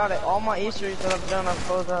still got it. All my Easter eggs that I've done, I've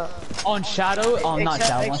closed up. On Shadow, not Except-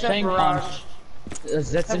 Shadow, on except thing, on Mirage.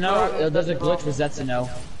 Zetsuno, there's a glitch with Zetsuno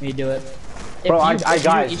when you do it. Bro, If you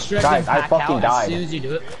guys, Easter egg I and back fucking out died. As soon as you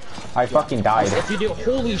do it. I fucking died. If you do,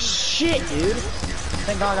 holy shit, dude!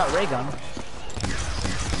 Thank God I got ray gun.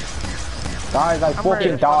 Guys, I I'm ready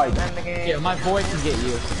fucking to died. end the game. Yeah, my boy can get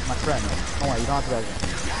you, my friend. Don't worry, you don't have to ray gun.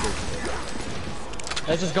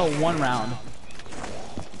 Let's just go one round.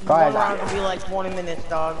 Guys, One round will be like 20 minutes,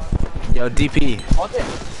 dog. yo, DP. Okay.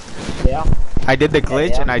 Yeah. I did the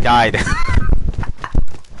glitch Yeah. and I died.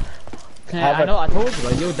 Yeah, I know, I told you,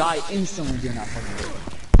 like, you'll die instantly doing that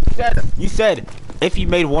fucking glitch. You said if you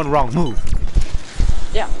made one wrong move.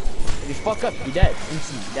 Yeah. If you fuck up, you're dead.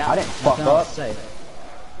 Instantly. Down. I didn't Nothing fuck else up. to say.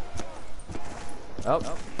 Oh.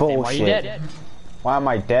 Then why you Bullshit. dead? Why am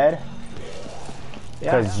I dead?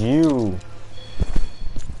 Yeah. Cause you.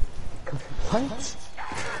 What?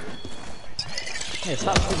 Hey,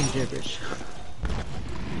 stop speaking gibberish.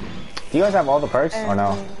 Do you guys have all the perks or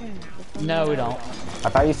no? No, we don't. I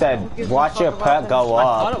thought you said watch your perk go I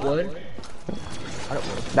thought up. it would.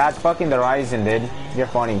 That's fucking the Ryzen, dude. You're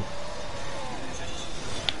funny.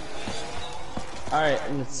 Alright,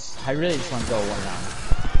 I really just want to go one round.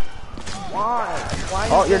 Why? Why?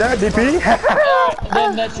 Oh, you're there, DP?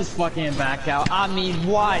 Then let's just fucking back out. I mean,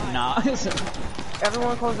 why not?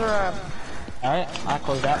 Everyone close their app. Alright, I'll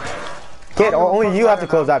close that. Kid, only you have to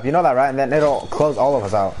close up. You know that, right? And then it'll close all of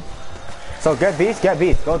us out. So get beast.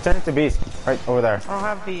 Go turn into beast. Right over there. I don't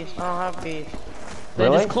have beast. Then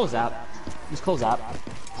Really? just close out. Just close out.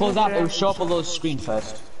 Close out, it will show up a little screen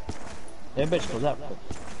first. Everybody just close out.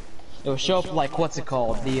 It will show up like, what's it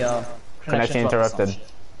called? The, Connection interrupted. interrupted.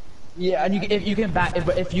 Yeah, and if you can back,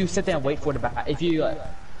 if you sit there and wait for it to back, if you,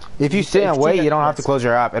 If you sit and wait, you don't have to close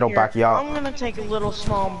your app. It'll Here, back you out. I'm gonna take a little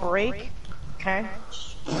small break. Okay.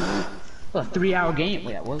 What, a 3-hour game?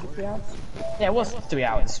 Wait, was it 3 hours? Yeah, it was 3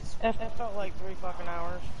 hours. It felt like 3 fucking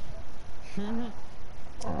hours.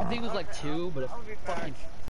 I think it was like 2, but it I'll be back. fucking